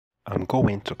I'm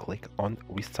going to click on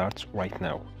restart right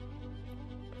now.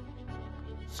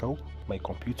 So my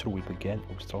computer will begin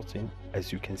restarting.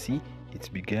 As you can see, it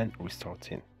began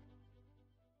restarting.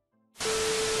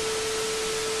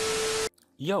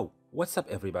 Yo, what's up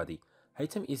everybody?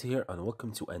 Haytham is here and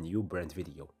welcome to a new brand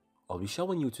video. I'll be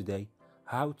showing you today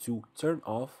how to turn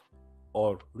off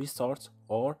or restart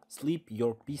or sleep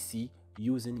your PC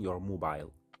using your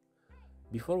mobile.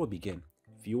 Before we begin,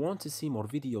 if you want to see more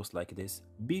videos like this,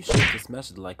 be sure to smash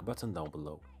the like button down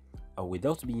below. And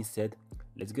without being said,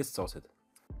 let's get started.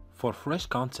 For fresh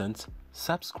content,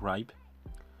 subscribe,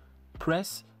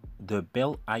 press the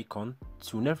bell icon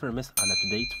to never miss an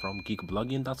update from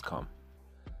GeekBlooging.com.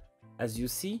 As you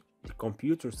see, the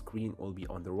computer screen will be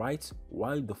on the right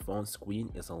while the phone screen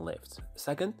is on left.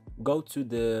 Second, go to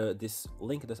this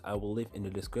link that I will leave in the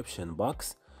description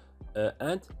box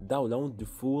and download the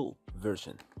full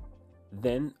version.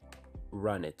 Then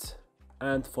run it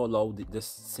and follow this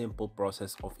simple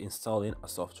process of installing a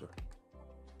software.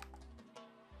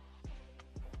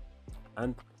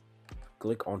 And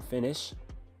click on finish.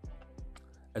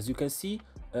 As you can see,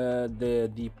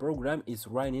 the program is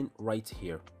running right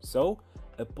here. So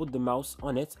put the mouse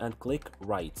on it and click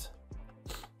right.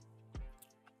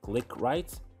 Click right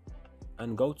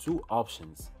and go to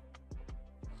options.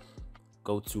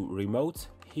 Go to remote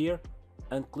here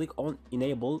and click on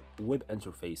enable web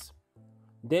interface.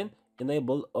 Then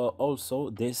enable also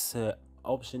this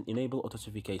option, enable auto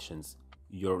notifications.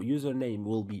 Your username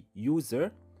will be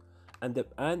user and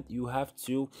you have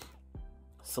to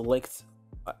select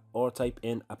or type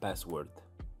in a password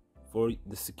for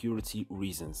the security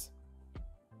reasons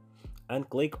and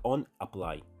click on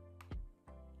apply.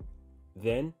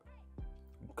 Then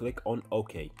click on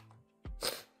OK.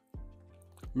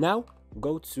 Now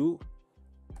go to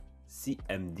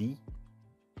cmd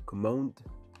command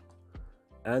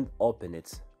and open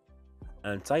it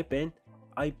and type in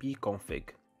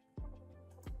ipconfig.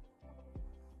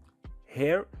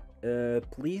 Here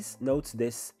please note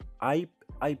this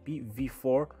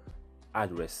IPv4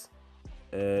 address.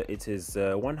 It is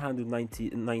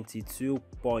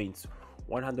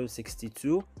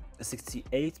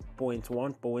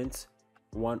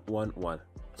 192.162.68.1.111.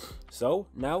 So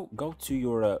now go to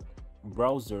your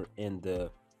browser in the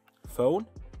phone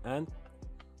and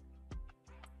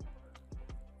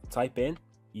type in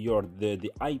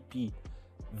the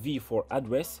IPv4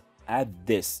 address. Add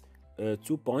this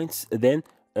 2 points, then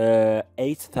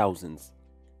 8,000,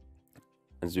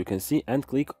 as you can see, and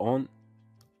click on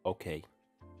OK.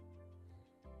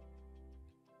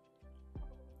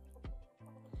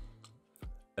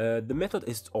 The method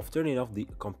of turning off the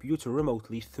computer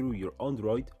remotely through your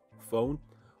Android phone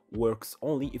works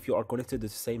only if you are connected to the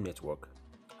same network.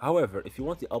 However, if you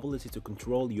want the ability to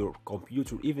control your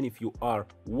computer even if you are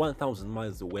 1,000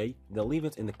 miles away, then leave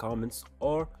it in the comments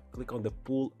or click on the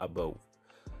poll above,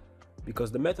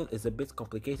 because the method is a bit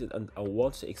complicated and I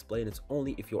want to explain it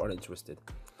only if you are interested.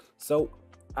 So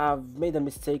I've made a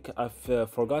mistake. I've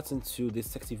forgotten to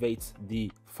deactivate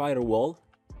the firewall.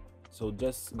 So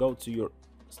just go to your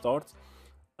start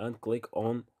and click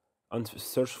on and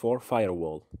search for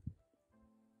firewall.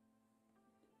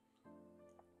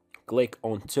 Click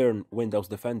on turn Windows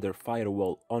Defender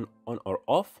firewall on or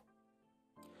off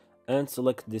and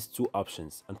select these two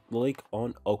options and click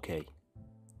on OK.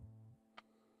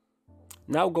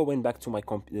 Now going back to my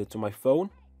phone,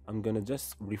 I'm gonna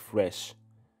just refresh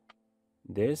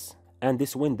this and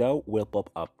this window will pop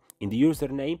up. In the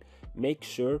username, make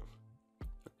sure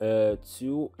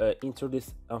to enter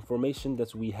this information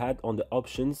that we had on the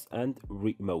options and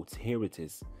remote. Here it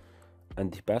is,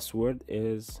 and the password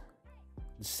is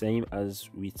the same as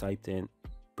we typed in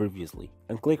previously,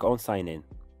 and click on sign in.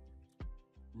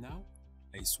 Now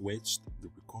I switched the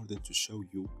recording to show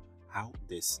you how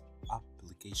this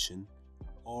application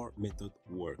or method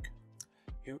work.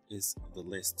 Here is the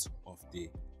list of the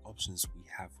options we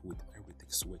have with everything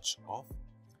switch off.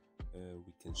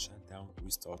 We can shut down,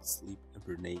 restart, sleep,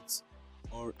 hibernate,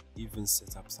 or even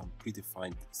set up some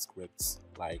predefined scripts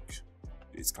like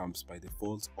it comes by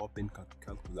default open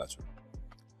calculator.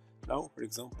 Now, for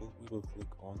example, we will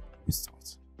click on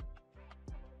restart.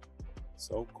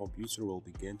 So computer will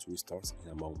begin to restart in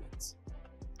a moment.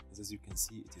 As you can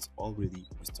see, it is already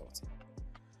restarting.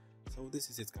 So this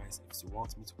is it guys. If you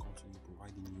want me to continue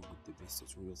providing you with the best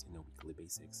tutorials in a weekly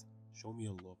basis, show me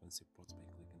your love and support by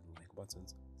clicking the like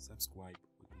buttons, subscribe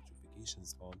with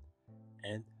notifications on,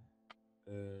 and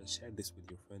share this with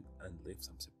your friend and leave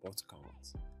some support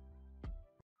comments.